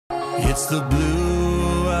It's the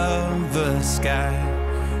blue of the sky.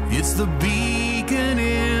 It's the beacon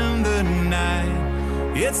in the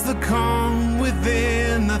night. It's the calm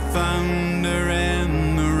within the thunder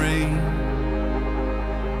and the rain.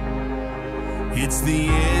 It's the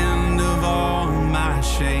end of all my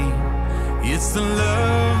shame. It's the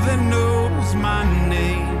love that knows my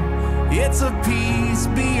name. It's a peace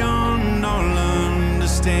beyond all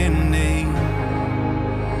understanding.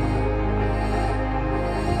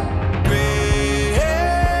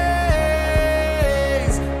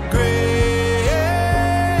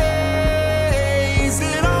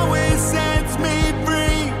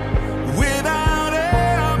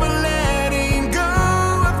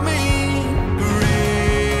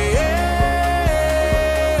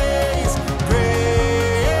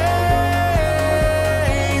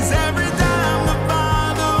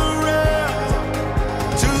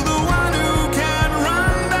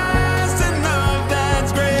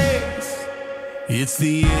 It's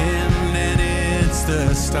the end and it's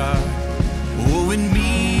the start. Oh, it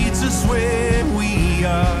meets us where we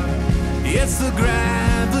are. It's the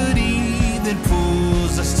gravity that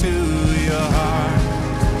pulls us to your heart.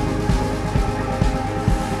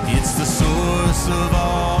 It's the source of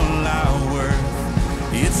all our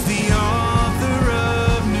worth. It's the author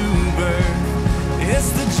of new birth.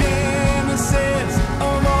 It's the genesis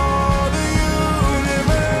of all the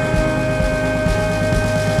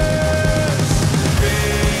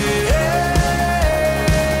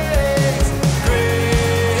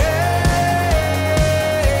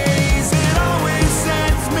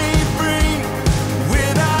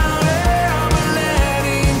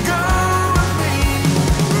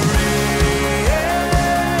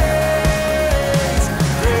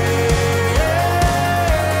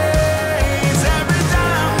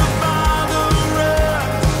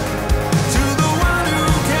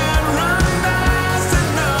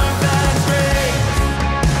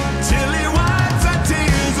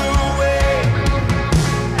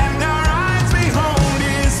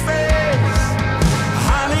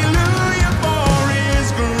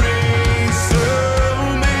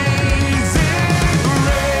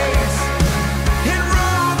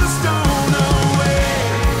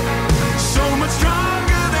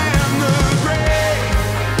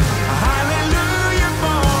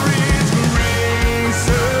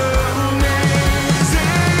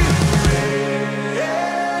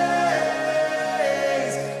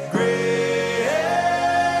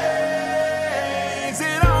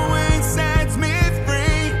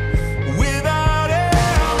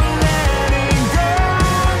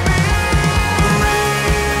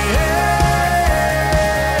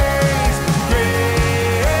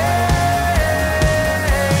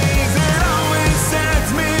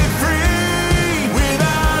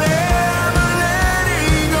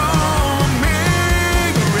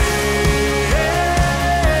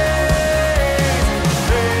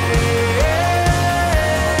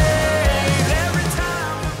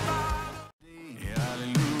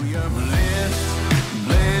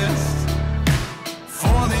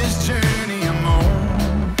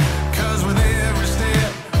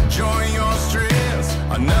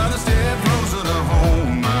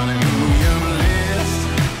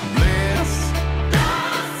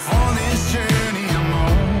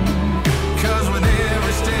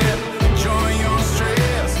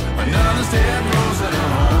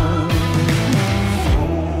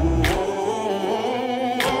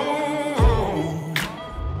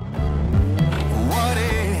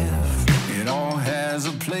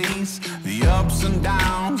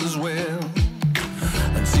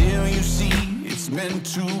meant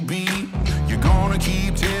to be. You're gonna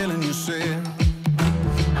keep telling yourself,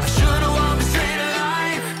 I should've walked a straighter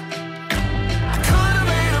line, I could've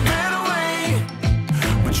made a better way,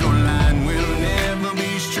 but your line will never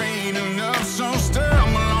be straight enough, so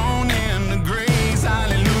stumble on into grace.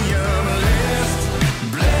 Hallelujah,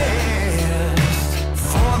 blessed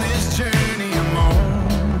for this journey I'm on,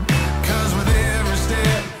 'cause with every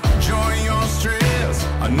step, joy your stress,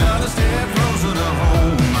 another step closer to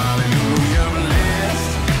home. Hallelujah, blessed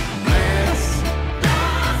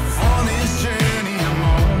for this journey.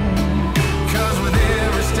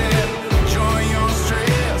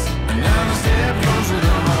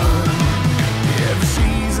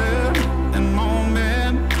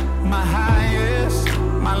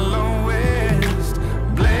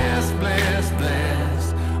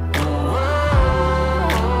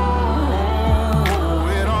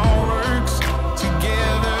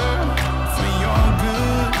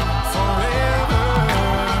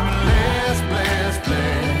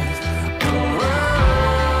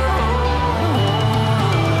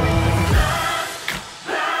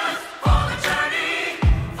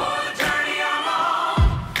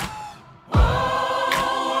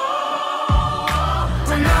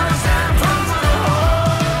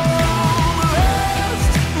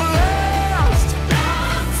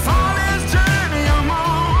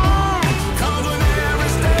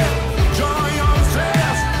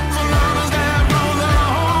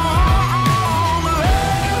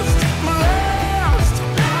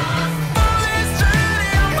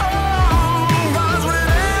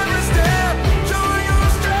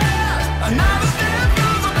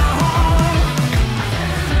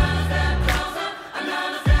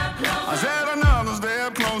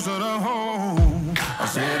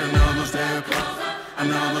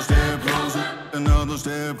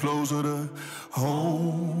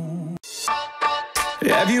 home.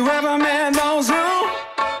 Have you ever met those who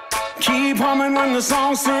keep humming when the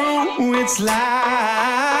song's through? It's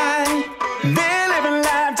like they're living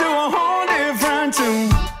life to a whole different tune.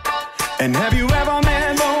 And have you ever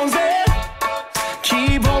met those that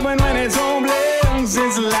keep hoping when it's hopeless?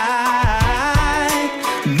 It's like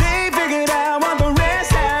they figured out what the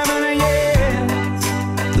rest haven't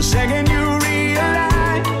yet. The second you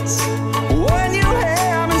realize what you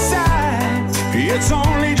have inside, it's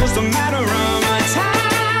only just a matter of time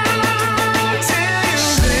till you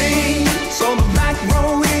sing. So the back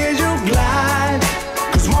row is your glide,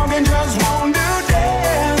 'cause walking just won't do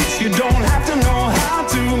dance. You don't have to know how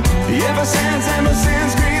to. Ever since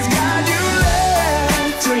grace got you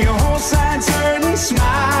left, till your whole side's hurt and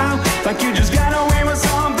smile like you just got away with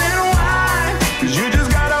something. Why? 'Cause you just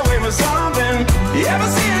got away with something. Ever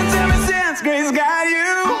since grace got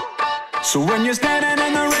you. So when you're standing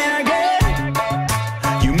in the rain again,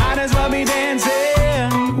 you might as well be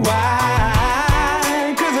dancing.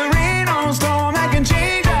 Why? 'Cause there ain't no storm that can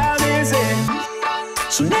change how this is.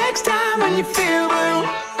 So next time when you feel blue,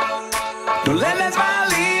 don't let that smile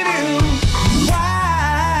leave you.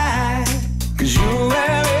 Why? 'Cause you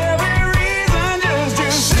have every reason just to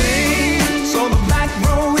sing. So the back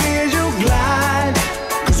row is your glide,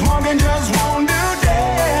 'cause walking just won't do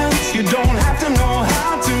dance. You don't have to know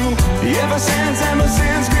how to. Ever since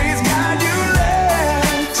grace got you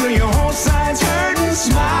left, till your whole side's hurt and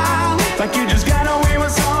smile like you just got away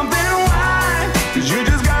with something. Why? 'Cause you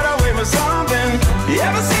just got away with something.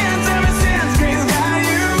 Ever since grace got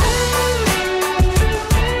you.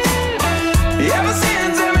 Ever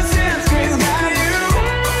since grace got you.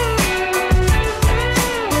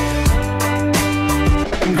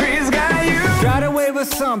 Grace got you. Got away with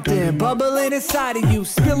something, bubbling inside of you,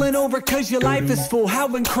 spilling over 'cause your life is full. How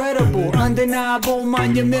incredible, undeniable,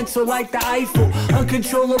 monumental like the Eiffel.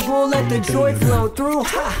 Uncontrollable, let the joy flow through.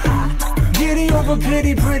 Ha ha. Giddy over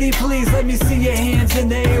pity, pretty please. Let me see your hands in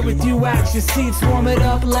the air with you at your seats. Warm it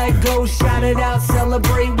up, let go, shout it out,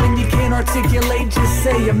 celebrate. When you can't articulate, just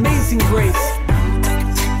say amazing grace.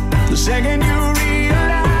 The second you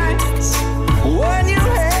realize what you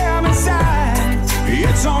have inside,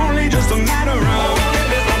 it's only just a matter of.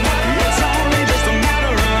 It's only just a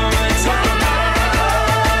matter of time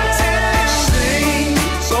till you sing.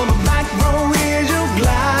 So the back row is your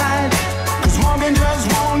glide, 'cause walking just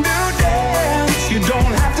won't do dance. You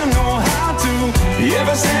don't have to know how to.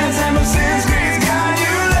 Ever since grace got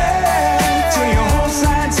you left, till your whole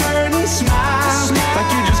side's hurt and smile like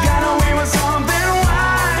you just got away with something.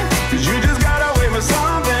 Why? 'Cause you just got away with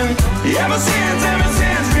something. Ever since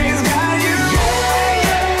grace got you. Yeah,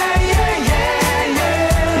 yeah, yeah, yeah,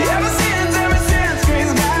 yeah. Ever since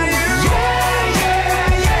grace got you. Yeah, yeah,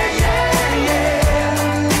 yeah, yeah, yeah.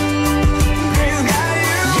 Grace got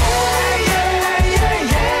you. Yeah, yeah, yeah,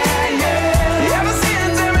 yeah, yeah. Ever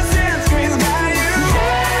since grace got you.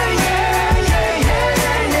 Yeah, yeah, yeah,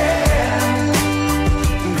 yeah, yeah.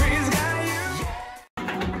 Grace got you.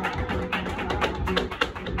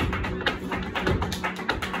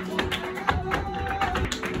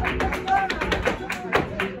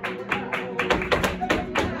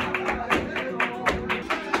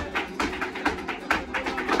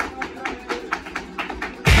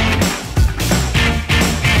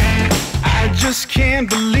 I just can't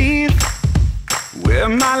believe where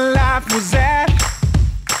my life was at.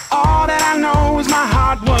 All that I know is my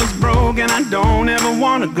heart was broken. I don't ever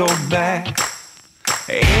wanna go back.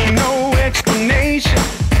 Ain't no explanation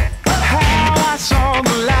how I saw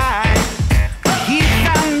the light. But he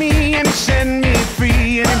found me and he set me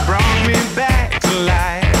free and he brought me back to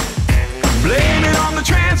life. Blame it on the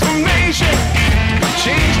transformation,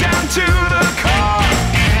 change down to the core.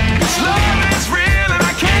 This love is real and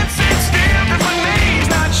I can't sit still, 'cause my name's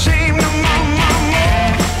not shame no more.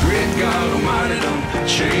 Great God Almighty, don't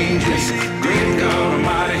change me. Great God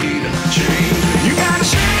Almighty, He don't change me. You gotta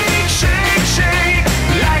shake, shake, shake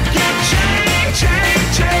like you change.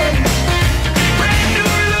 Brand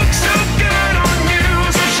new look so good on you,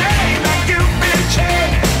 so shake like you've been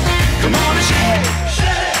changed. Come on and shake,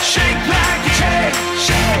 shake like you change,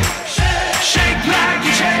 shake like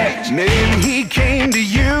you change. Maybe He came to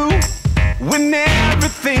you when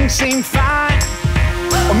everything seemed fine,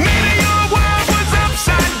 or maybe